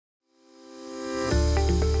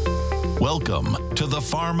Welcome to the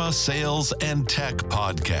Pharma Sales and Tech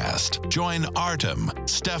Podcast. Join Artem,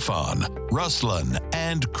 Stefan, Ruslan,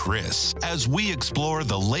 and Chris as we explore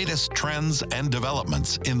the latest trends and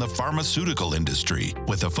developments in the pharmaceutical industry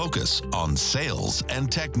with a focus on sales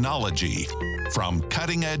and technology. From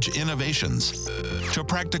cutting-edge innovations to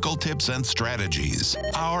practical tips and strategies,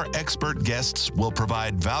 our expert guests will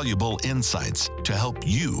provide valuable insights to help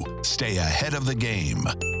you stay ahead of the game.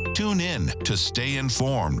 Tune in to stay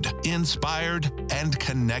informed, inspired, and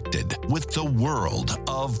connected with the world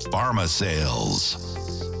of pharma sales.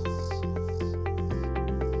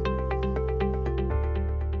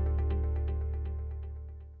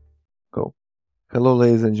 Go. Hello,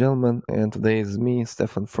 ladies and gentlemen, and today is me,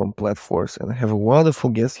 Stefan from Platforce, and I have a wonderful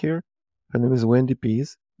guest here. Her name is Wendy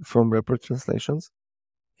Pease from Report Translations,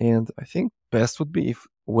 and I think best would be if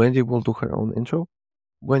Wendy will do her own intro.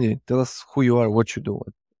 Wendy, tell us who you are, what you do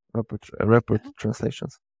at Report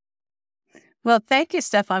Translations. Well, thank you,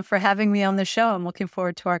 Stefan, for having me on the show. I'm looking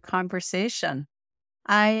forward to our conversation.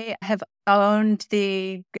 I have owned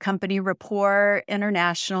the company Report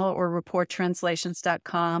International or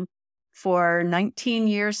reporttranslations.com for 19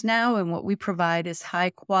 years now, and what we provide is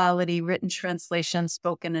high-quality written translation,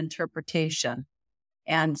 spoken interpretation.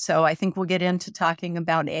 And so I think we'll get into talking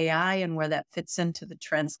about AI and where that fits into the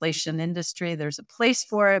translation industry. There's a place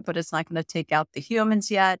for it, but it's not going to take out the humans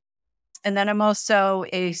yet. And then I'm also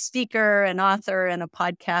a speaker, an author, and a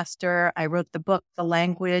podcaster. I wrote the book, The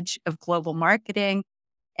Language of Global Marketing,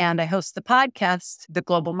 and I host the podcast, The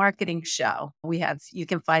Global Marketing Show. You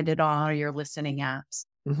can find it on all your listening apps.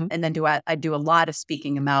 Mm-hmm. And then I do a lot of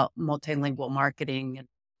speaking about multilingual marketing and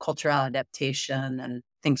cultural adaptation and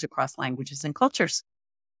things across languages and cultures.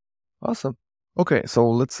 Awesome. Okay, so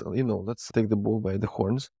let's take the bull by the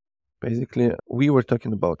horns. Basically, we were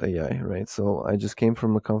talking about AI, right? So I just came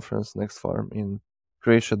from a conference, Next Farm, in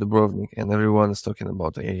Croatia, Dubrovnik, and everyone is talking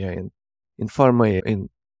about AI and in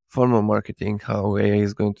pharma marketing, how AI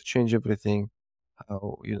is going to change everything,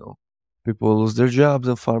 how, people lose their jobs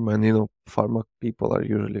in pharma, and, pharma people are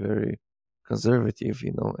usually very conservative,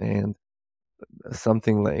 and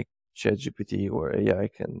something like ChatGPT or AI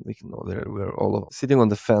we're all sitting on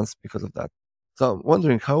the fence because of that. So I'm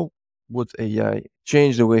wondering, how would AI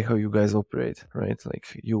change the way how you guys operate, right?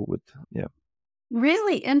 Like you would, yeah.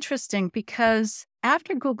 Really interesting, because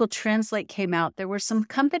after Google Translate came out, there were some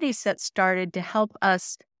companies that started to help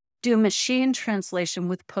us do machine translation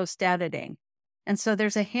with post-editing. And so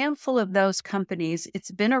there's a handful of those companies.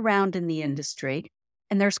 It's been around in the industry,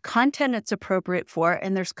 and there's content it's appropriate for,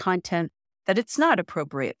 and there's content that it's not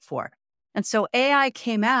appropriate for. And so AI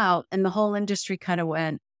came out and the whole industry kind of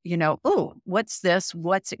went, oh, what's this?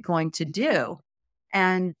 What's it going to do?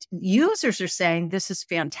 And users are saying, this is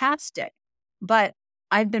fantastic. But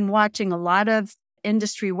I've been watching a lot of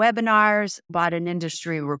industry webinars, bought an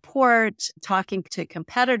industry report, talking to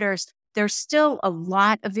competitors. There's still a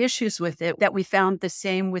lot of issues with it that we found the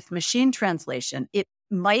same with machine translation. It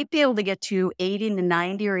might be able to get to 80 to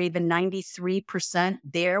 90 or even 93%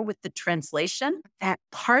 there with the translation. That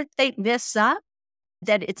part they miss up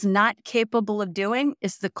that it's not capable of doing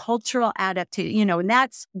is the cultural adaptation, and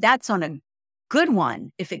that's on a good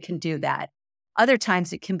one if it can do that. Other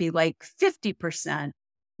times it can be like 50%.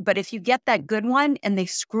 But if you get that good one and they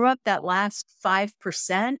screw up that last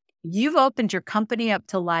 5%, you've opened your company up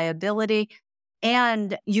to liability,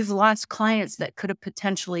 and you've lost clients that could have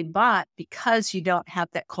potentially bought because you don't have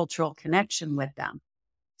that cultural connection with them.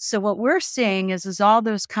 So what we're seeing is all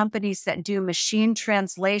those companies that do machine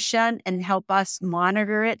translation and help us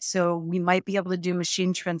monitor it, so we might be able to do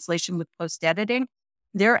machine translation with post-editing,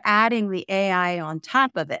 they're adding the AI on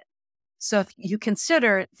top of it. So if you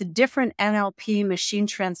consider the different NLP machine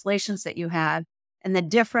translations that you have and the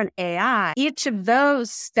different AI, each of those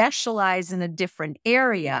specialize in a different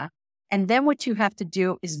area. And then what you have to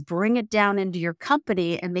do is bring it down into your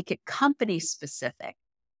company and make it company specific.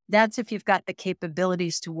 That's if you've got the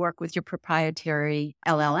capabilities to work with your proprietary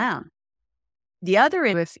LLM. The other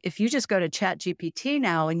is if you just go to ChatGPT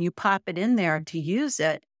now and you pop it in there to use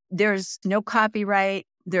it, there's no copyright,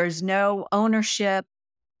 there's no ownership,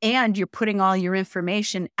 and you're putting all your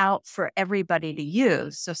information out for everybody to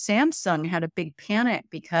use. So Samsung had a big panic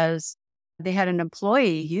because they had an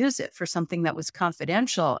employee use it for something that was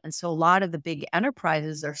confidential. And so a lot of the big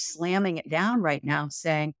enterprises are slamming it down right now,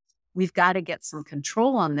 saying, we've got to get some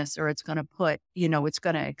control on this, or it's going to it's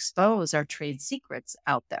going to expose our trade secrets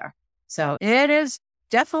out there. So it is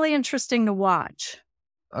definitely interesting to watch.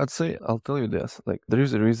 I'll tell you this, like there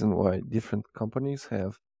is a reason why different companies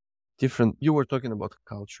have different, you were talking about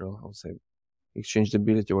cultural,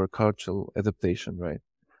 exchangeability or cultural adaptation, right?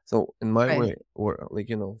 So in my Right. way, or like,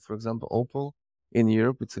 for example, Opel in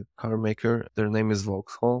Europe, it's a car maker. Their name is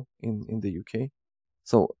Vauxhall in the UK.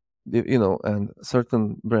 So, and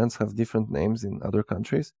certain brands have different names in other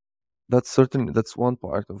countries. That's one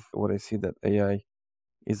part of what I see that AI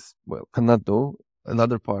is, well, cannot do.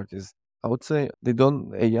 Another part is, I would say,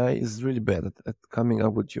 AI is really bad at coming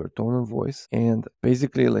up with your tone of voice, and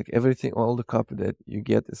basically like everything, all the copy that you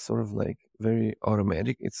get is sort of like very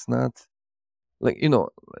automatic. It's not like,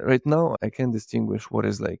 right now I can distinguish what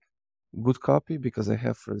is like good copy because I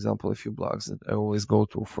have, for example, a few blogs that I always go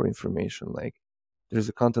to for information. Like there's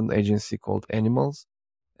a content agency called Animals.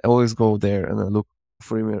 I always go there and I look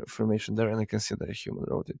for information there, and I can see that a human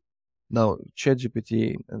wrote it. Now,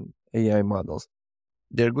 ChatGPT and AI models,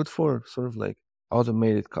 they're good for sort of like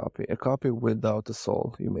automated copy, a copy without a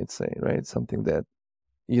soul, you might say, right? Something that,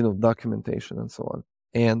 documentation and so on.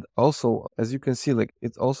 And also, as you can see, like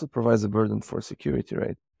it also provides a burden for security,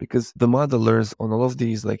 right? Because the model learns on all of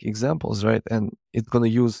these like examples, right? And it's going to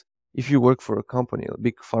use, if you work for a company, a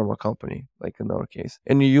big pharma company, like in our case,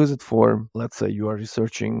 and you use it for, let's say you are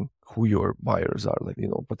researching who your buyers are, like,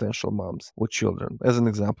 potential moms with children, as an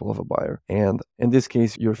example of a buyer. And in this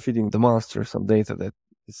case, you're feeding the monster some data that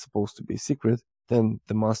is supposed to be secret. Then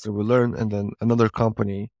the monster will learn, and then another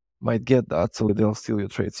company might get that, so they'll steal your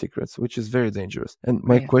trade secrets, which is very dangerous. And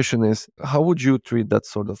my Right. question is, how would you treat that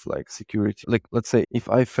sort of like security? Like, let's say if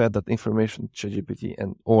I fed that information to ChatGPT,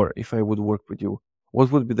 or if I would work with you, what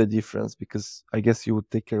would be the difference? Because I guess you would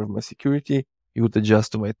take care of my security, you would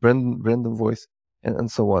adjust to my random voice,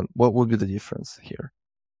 and so on. What would be the difference here?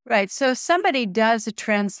 Right. So if somebody does a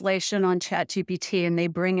translation on ChatGPT and they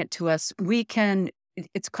bring it to us,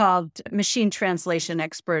 it's called machine translation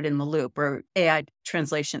expert in the loop, or AI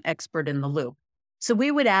translation expert in the loop. So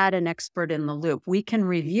we would add an expert in the loop. We can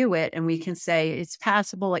review it and we can say it's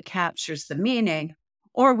passable, it captures the meaning,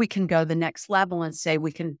 or we can go the next level and say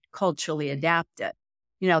we can culturally adapt it.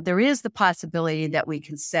 There is the possibility that we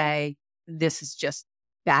can say this is just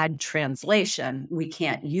bad translation. We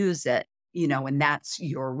can't use it, and that's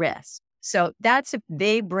your risk. So that's if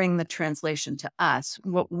they bring the translation to us.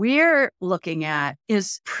 What we're looking at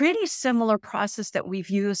is pretty similar process that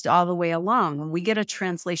we've used all the way along. When we get a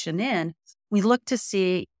translation in, we look to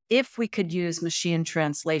see if we could use machine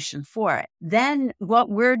translation for it. Then what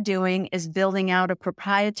we're doing is building out a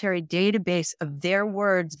proprietary database of their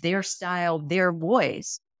words, their style, their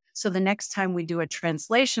voice. So the next time we do a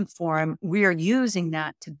translation for them, we are using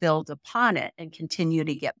that to build upon it and continue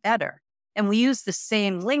to get better. And we use the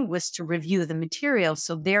same linguist to review the material,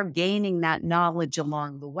 so they're gaining that knowledge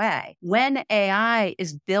along the way. When AI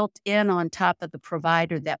is built in on top of the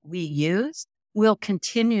provider that we use, we'll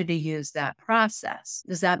continue to use that process.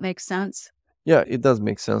 Does that make sense? Yeah, it does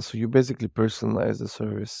make sense. So you basically personalize the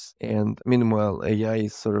service, and meanwhile, AI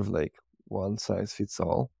is sort of like one size fits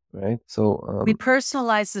all, right? So, We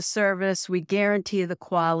personalize the service, we guarantee the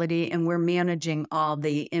quality, and we're managing all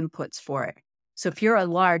the inputs for it. So if you're a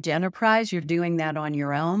large enterprise, you're doing that on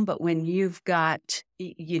your own. But when you've got,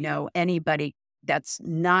 anybody that's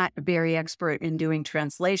not very expert in doing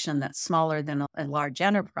translation, that's smaller than a large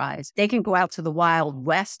enterprise, they can go out to the Wild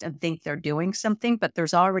West and think they're doing something, but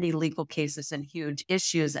there's already legal cases and huge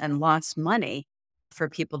issues and lost money for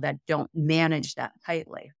people that don't manage that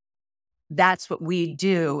tightly. That's what we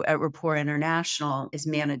do at Rapport International, is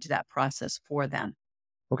manage that process for them.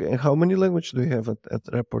 okay, and how many languages do you have at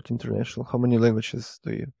Report International? How many languages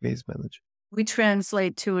do you guys manage? We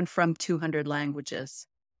translate to and from 200 languages.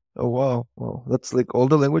 Oh, wow. Wow. That's like all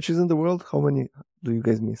the languages in the world. How many do you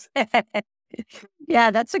guys miss?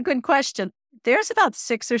 Yeah, that's a good question. There's about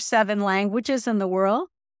 6 or 7 languages in the world,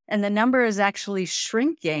 and the number is actually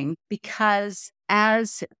shrinking because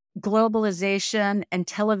as globalization and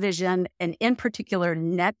television, and in particular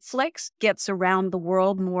Netflix, gets around the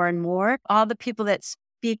world more and more, all the people that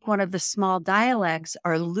speak one of the small dialects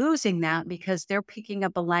are losing that because they're picking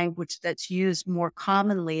up a language that's used more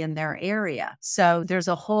commonly in their area. So there's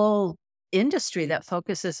a whole industry that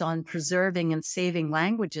focuses on preserving and saving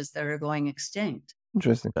languages that are going extinct.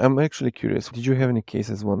 Interesting. I'm actually curious. Did you have any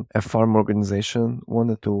cases when a farm organization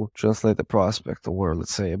wanted to translate a prospect or,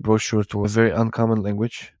 let's say, a brochure to a very uncommon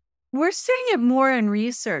language? We're seeing it more in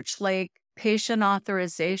research, like patient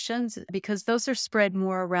authorizations, because those are spread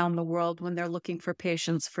more around the world when they're looking for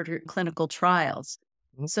patients for clinical trials.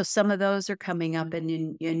 Mhm. So some of those are coming up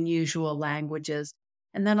in unusual languages.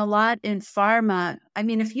 And then a lot in pharma. I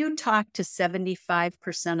mean, if you talk to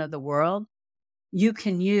 75% of the world, you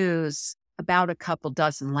can use about a couple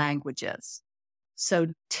dozen languages. So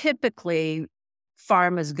typically,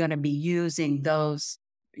 pharma is going to be using those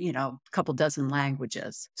a couple dozen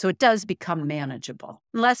languages. So it does become manageable.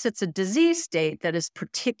 Unless it's a disease state that is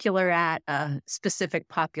particular at a specific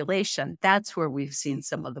population, that's where we've seen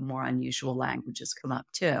some of the more unusual languages come up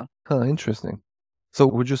too. Interesting. So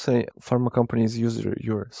would you say pharma companies use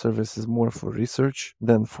your services more for research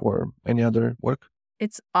than for any other work?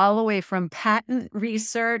 It's all the way from patent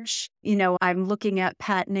research. I'm looking at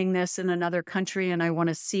patenting this in another country and I want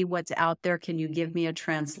to see what's out there. Can you give me a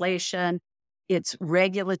translation? It's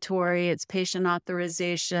regulatory, it's patient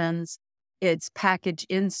authorizations, it's package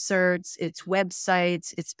inserts, it's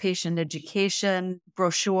websites, it's patient education,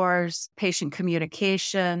 brochures, patient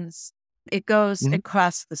communications. It goes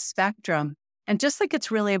across the spectrum. And just like it's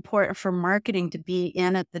really important for marketing to be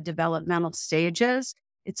in at the developmental stages,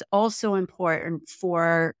 it's also important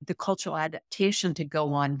for the cultural adaptation to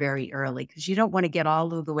go on very early, because you don't want to get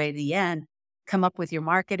all of the way to the end, come up with your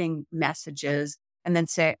marketing messages, and then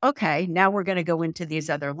say, okay, now we're going to go into these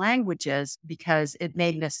other languages because it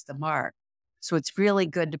may miss the mark. So it's really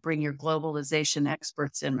good to bring your globalization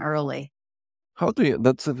experts in early.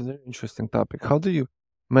 That's a very interesting topic. How do you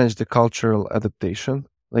manage the cultural adaptation?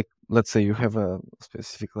 Like, let's say you have a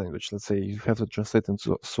specific language. Let's say you have to translate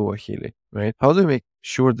into Swahili, right? How do you make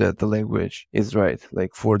sure that the language is right?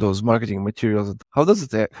 Like for those marketing materials, how does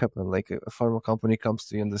it happen? Like a pharma company comes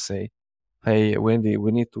to you and they say, hey, Wendy,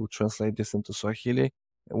 we need to translate this into Swahili.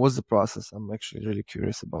 What's the process? I'm actually really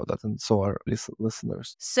curious about that. And so are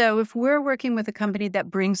listeners. So if we're working with a company that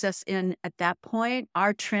brings us in at that point,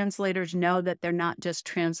 our translators know that they're not just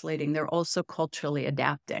translating, they're also culturally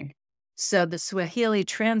adapting. So the Swahili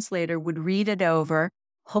translator would read it over.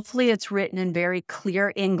 Hopefully it's written in very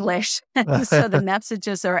clear English so the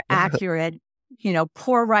messages are accurate.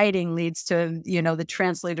 Poor writing leads to, the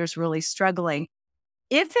translators really struggling.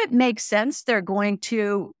 If it makes sense, they're going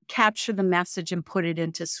to capture the message and put it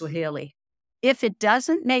into Swahili. If it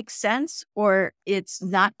doesn't make sense or it's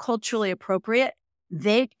not culturally appropriate,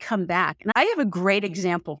 they come back. And I have a great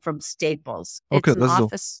example from Staples. Okay, It's an let's do.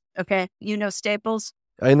 office. Okay. Staples?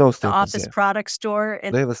 I know The Staples, office product store.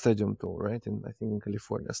 They have a stadium too, right? I think in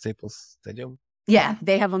California, Staples Stadium. Yeah,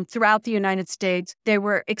 they have them throughout the United States. They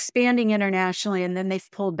were expanding internationally and then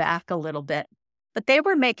they've pulled back a little bit. But they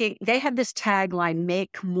had this tagline,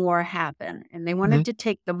 make more happen. And they wanted to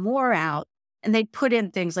take the more out and they put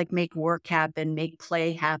in things like make work happen, make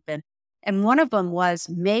play happen. And one of them was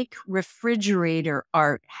make refrigerator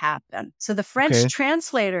art happen. So the French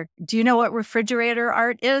translator, do you know what refrigerator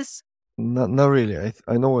art is? Not really.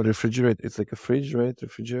 I know a refrigerator. It's like a fridge, right?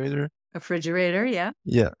 Refrigerator. Refrigerator, yeah.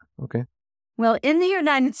 Yeah. Okay. Well, in the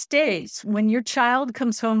United States, when your child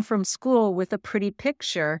comes home from school with a pretty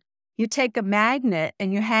picture, you take a magnet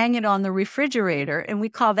and you hang it on the refrigerator, and we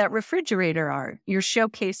call that refrigerator art. You're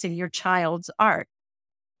showcasing your child's art.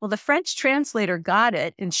 Well, the French translator got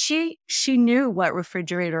it, and she knew what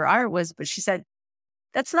refrigerator art was, but she said,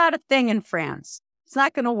 that's not a thing in France. It's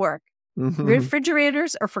not going to work.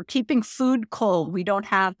 Refrigerators are for keeping food cold. We don't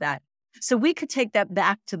have that. So we could take that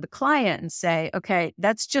back to the client and say, okay,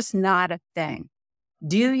 that's just not a thing.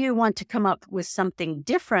 Do you want to come up with something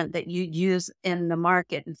different that you use in the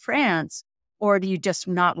market in France? Or do you just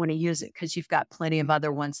not want to use it because you've got plenty of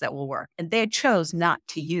other ones that will work? And they chose not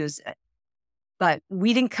to use it. But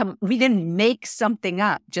we didn't make something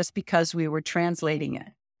up just because we were translating it.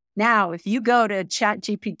 Now, if you go to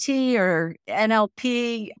ChatGPT or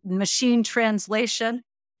NLP, machine translation,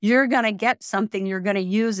 you're going to get something, you're going to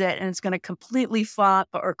use it, and it's going to completely flop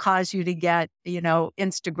or cause you to get,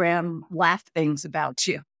 Instagram laugh things about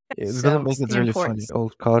you. It's going to make it really funny.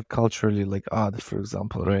 Old culturally like odd, for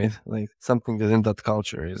example, right? Like something that in that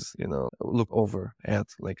culture is, look over at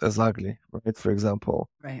like as ugly, right? For example.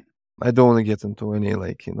 Right. I don't want to get into any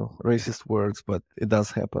racist words, but it does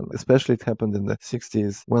happen. Especially it happened in the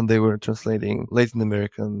 60s when they were translating Latin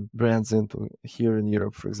American brands into here in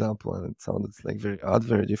Europe, for example, and it sounded like very odd,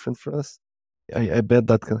 very different for us. I bet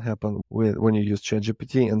that can happen when you use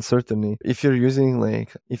ChatGPT, and certainly if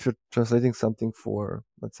you're translating something for,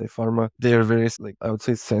 let's say, pharma, they are very I would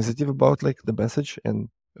say sensitive about the message and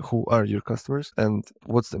who are your customers and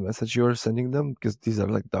what's the message you're sending them, because these are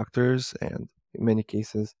doctors and in many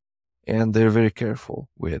cases. And they're very careful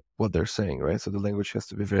with what they're saying, right? So the language has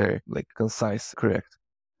to be very concise, correct.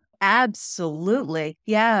 Absolutely.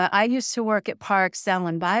 Yeah. I used to work at Par Excel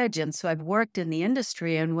and Biogen, so I've worked in the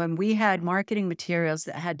industry. And when we had marketing materials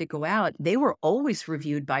that had to go out, they were always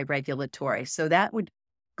reviewed by regulatory. So that would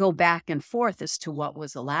go back and forth as to what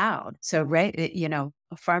was allowed. So,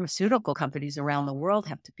 pharmaceutical companies around the world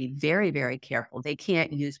have to be very, very careful. They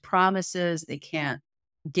can't use promises. They can't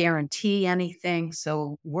guarantee anything.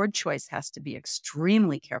 So word choice has to be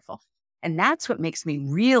extremely careful. And that's what makes me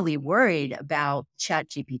really worried about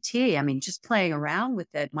ChatGPT. I mean, just playing around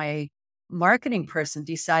with it, my marketing person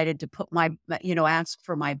decided to put ask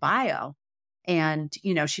for my bio. And,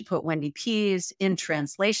 she put Wendy Pease in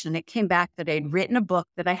translation. It came back that I'd written a book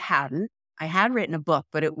that I hadn't. I had written a book,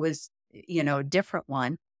 but it was, a different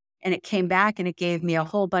one. And it came back and it gave me a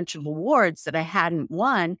whole bunch of awards that I hadn't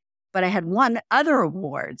won, but I had won other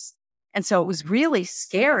awards. And so it was really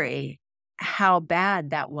scary how bad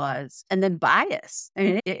that was. And then bias. I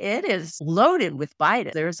mean, it is loaded with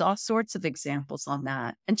bias. There's all sorts of examples on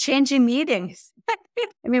that. And changing meetings.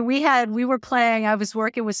 I mean, I was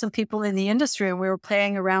working with some people in the industry and we were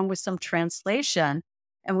playing around with some translation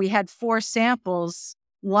and we had 4 samples.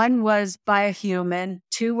 One was by a human,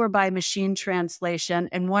 2 were by machine translation,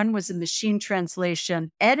 and 1 was a machine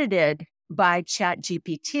translation edited by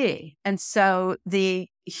ChatGPT. And so the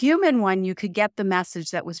human one, you could get the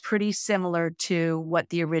message that was pretty similar to what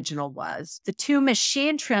the original was. The 2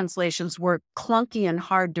 machine translations were clunky and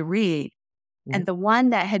hard to read. And the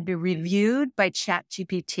one that had been reviewed by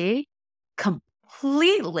ChatGPT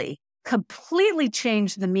completely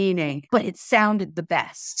changed the meaning, but it sounded the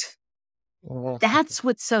best. That's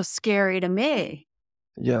what's so scary to me.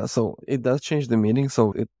 Yeah, so it does change the meaning,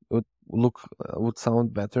 so it would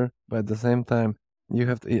sound better, but at the same time,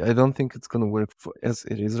 I don't think it's gonna work as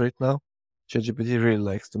it is right now. ChatGPT really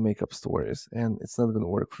likes to make up stories, and it's not gonna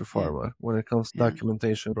work for pharma when it comes to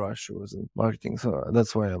documentation, brochures, and marketing. So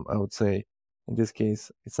that's why I would say, in this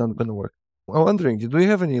case, it's not gonna work. I'm wondering, do you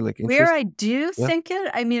have any interest? Where I do think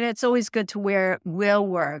it, I mean, it's always good to where it will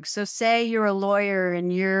work. So say you're a lawyer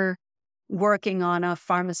and you're working on a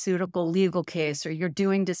pharmaceutical legal case, or you're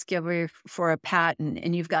doing discovery for a patent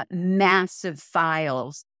and you've got massive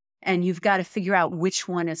files and you've got to figure out which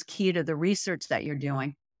one is key to the research that you're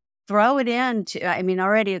doing. Throw it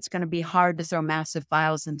already it's going to be hard to throw massive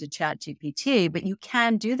files into ChatGPT, but you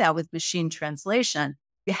can do that with machine translation.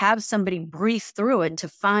 You have somebody brief through it to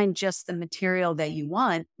find just the material that you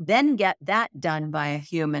want, then get that done by a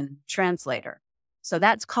human translator. So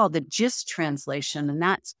that's called the GIST translation, and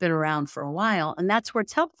that's been around for a while. And that's where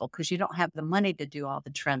it's helpful because you don't have the money to do all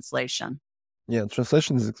the translation. Yeah,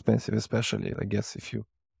 translation is expensive, especially, I guess, if you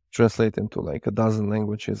translate into like a dozen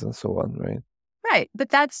languages and so on, right? Right. But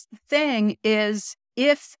that's the thing is,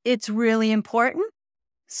 if it's really important,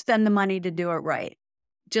 spend the money to do it right.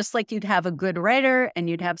 Just like you'd have a good writer and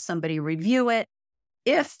you'd have somebody review it.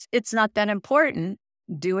 If it's not that important,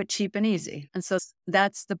 do it cheap and easy. And so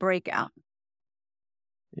that's the breakout.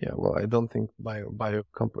 Yeah, well, I don't think biotech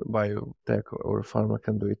or pharma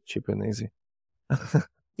can do it cheap and easy.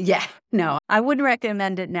 Yeah, no, I wouldn't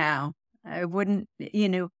recommend it now. I wouldn't,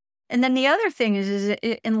 And then the other thing is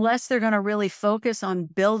unless they're going to really focus on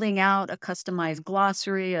building out a customized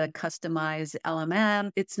glossary, a customized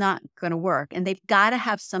LMM, it's not going to work. And they've got to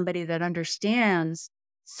have somebody that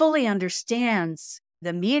fully understands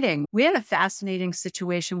the meeting. We had a fascinating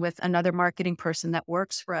situation with another marketing person that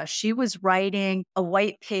works for us. She was writing a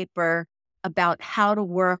white paper about how to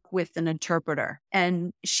work with an interpreter.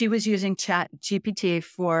 And she was using ChatGPT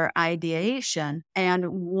for ideation. And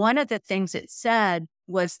one of the things it said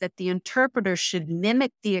was that the interpreter should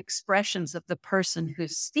mimic the expressions of the person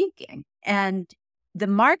who's speaking. And the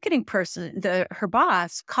marketing person, her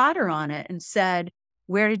boss, caught her on it and said,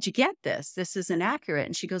 "Where did you get this? This isn't accurate."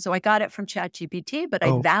 And she goes, "Oh, I got it from ChatGPT, but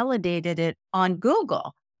I validated it on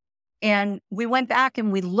Google." And we went back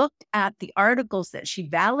and we looked at the articles that she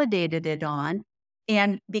validated it on.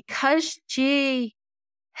 And because she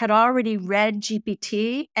had already read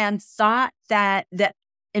GPT and thought that the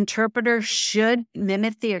interpreter should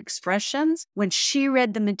mimic the expressions, when she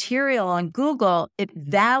read the material on Google, it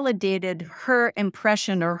validated her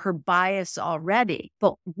impression or her bias already.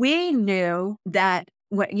 But we knew that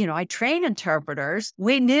I train interpreters.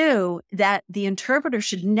 We knew that the interpreter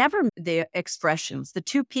should never the expressions. The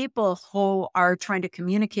 2 people who are trying to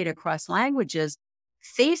communicate across languages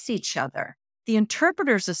face each other. The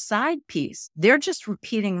interpreter's a side piece. They're just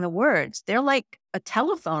repeating the words. They're like a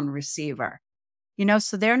telephone receiver,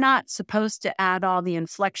 so they're not supposed to add all the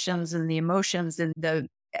inflections and the emotions and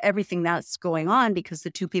everything that's going on because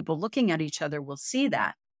the 2 people looking at each other will see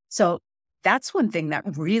that. So that's one thing that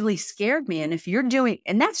really scared me. And if you're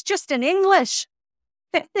and that's just in English.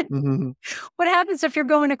 Mm-hmm. What happens if you're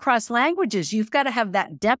going across languages? You've got to have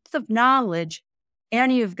that depth of knowledge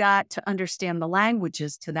and you've got to understand the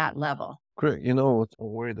languages to that level. Correct. What I'm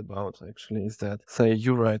worried about actually is that, say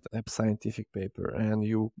you write a scientific paper and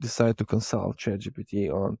you decide to consult ChatGPT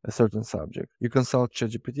on a certain subject. You consult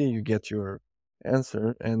ChatGPT, you get your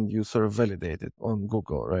answer, and you sort of validate it on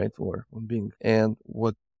Google, right? Or on Bing. And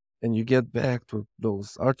what and you get back to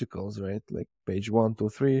those articles, right? Like page 1, 2,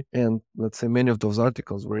 3, and let's say many of those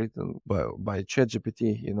articles were written by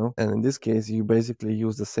ChatGPT, and in this case, you basically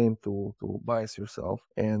use the same tool to bias yourself,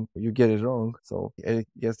 and you get it wrong. So I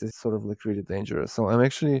guess this is sort of like really dangerous. So I'm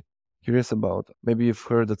actually curious about, maybe you've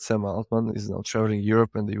heard that Sam Altman is now traveling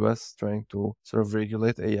Europe and the US trying to sort of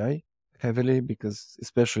regulate AI heavily, because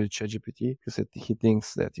especially ChatGPT, because he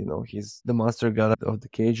thinks that he's the monster god of the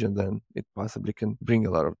cage, and then it possibly can bring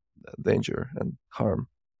a lot of danger and harm.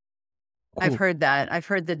 I've Cool. heard that. I've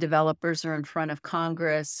heard the developers are in front of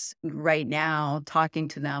Congress right now talking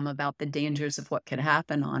to them about the dangers of what could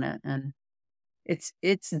happen on it. And it's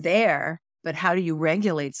there, but how do you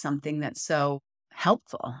regulate something that's so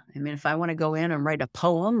helpful? I mean, if I want to go in and write a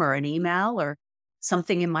poem or an email or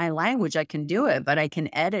something in my language, I can do it, but I can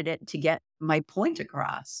edit it to get my point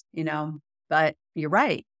across, But you're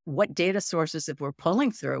right. What data sources, if we're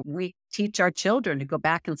pulling through, we teach our children to go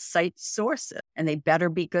back and cite sources, and they better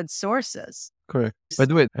be good sources. Correct. By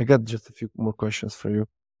the way, I got just a few more questions for you.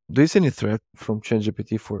 Do you see any threat from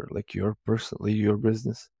ChatGPT for like your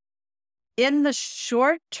business? In the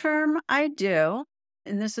short term, I do.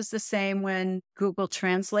 And this is the same when Google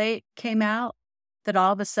Translate came out, that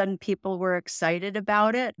all of a sudden people were excited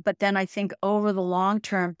about it. But then I think over the long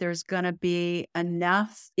term, there's going to be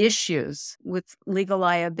enough issues with legal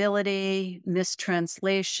liability,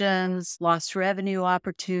 mistranslations, lost revenue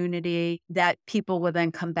opportunity, that people will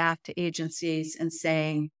then come back to agencies and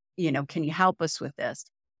saying, can you help us with this?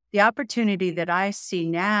 The opportunity that I see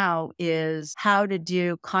now is how to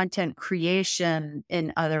do content creation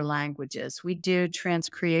in other languages. We do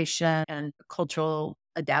transcreation and cultural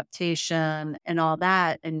adaptation and all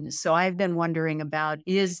that. And so I've been wondering about,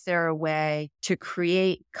 is there a way to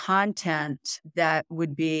create content that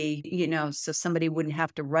would be, so somebody wouldn't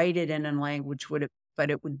have to write it in a language,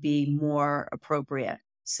 but it would be more appropriate.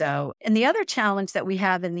 So, and the other challenge that we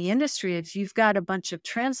have in the industry is you've got a bunch of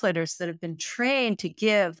translators that have been trained to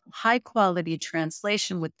give high quality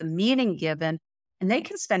translation with the meaning given, and they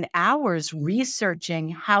can spend hours researching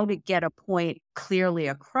how to get a point clearly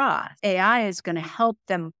across. AI is going to help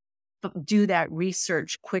them do that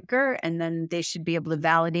research quicker, and then they should be able to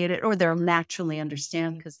validate it, or they'll naturally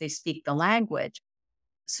understand because they speak the language.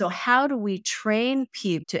 So how do we train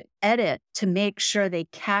people to edit to make sure they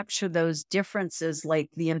capture those differences, like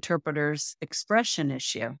the interpreter's expression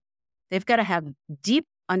issue? They've got to have deep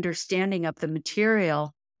understanding of the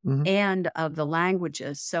material and of the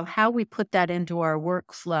languages. So how we put that into our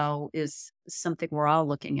workflow is something we're all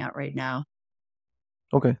looking at right now.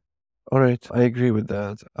 Okay. All right. I agree with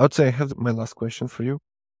that. I would say I have my last question for you.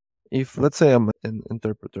 If, let's say, I'm an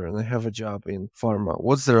interpreter and I have a job in pharma,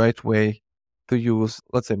 what's the right way to use,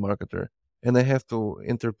 let's say, marketer, and I have to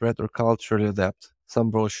interpret or culturally adapt some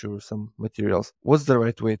brochures, some materials? What's the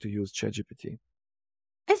right way to use ChatGPT?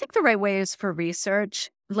 I think the right way is for research.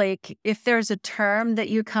 Like if there's a term that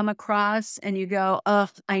you come across and you go, oh,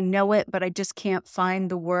 I know it, but I just can't find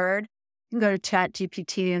the word, you can go to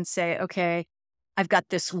ChatGPT and say, okay, I've got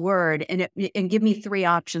this word, and give me 3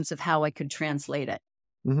 options of how I could translate it.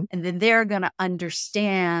 And then they're going to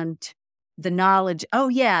understand the knowledge. Oh,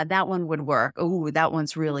 yeah, that one would work. Oh, that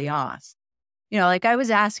one's really off. Like I was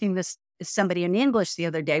asking somebody in English the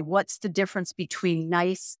other day, what's the difference between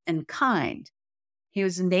nice and kind? He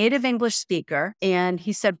was a native English speaker, and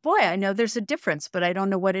he said, boy, I know there's a difference, but I don't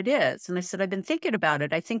know what it is. And I said, I've been thinking about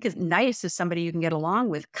it. I think nice is somebody you can get along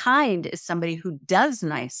with. Kind is somebody who does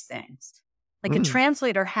nice things. Like a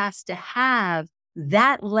translator has to have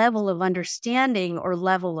that level of understanding or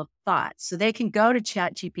level of thought. So they can go to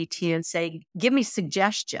ChatGPT and say, give me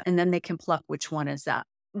suggestion, and then they can pluck which one is up.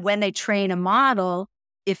 When they train a model,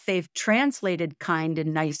 if they've translated kind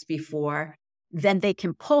and nice before, then they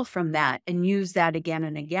can pull from that and use that again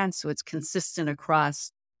and again. So it's consistent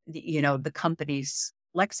across the company's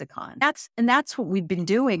lexicon. That's what we've been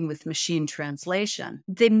doing with machine translation.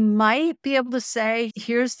 They might be able to say,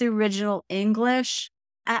 here's the original English.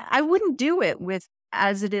 I wouldn't do it with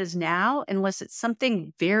as it is now unless it's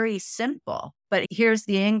something very simple. But here's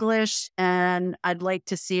the English, and I'd like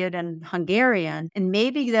to see it in Hungarian. And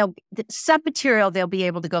maybe some material they'll be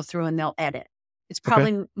able to go through and they'll edit. It's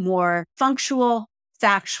probably more functional,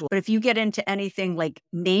 factual. But if you get into anything like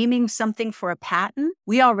naming something for a patent,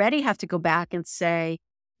 we already have to go back and say,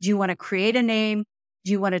 do you want to create a name?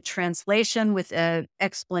 Do you want a translation with an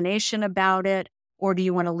explanation about it? Or do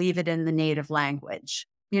you want to leave it in the native language?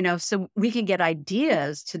 So we can get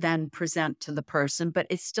ideas to then present to the person, but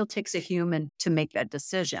it still takes a human to make that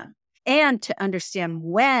decision and to understand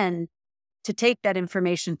when to take that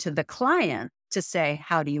information to the client to say,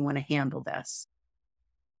 how do you want to handle this?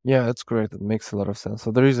 Yeah, that's correct. It makes a lot of sense.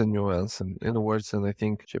 So there is a nuance in the words, and I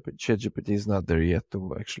think ChatGPT is not there yet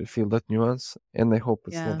to actually feel that nuance. And I hope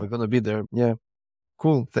it's Yeah. never gonna be there. Yeah,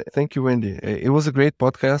 cool. Thank you, Wendy. It was a great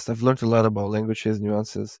podcast. I've learned a lot about languages,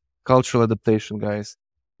 nuances, cultural adaptation, guys.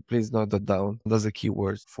 Please note that down. That's a key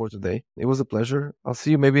word for today. It was a pleasure. I'll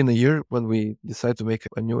see you maybe in a year when we decide to make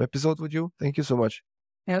a new episode with you. Thank you so much.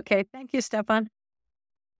 Okay. Thank you, Stefan.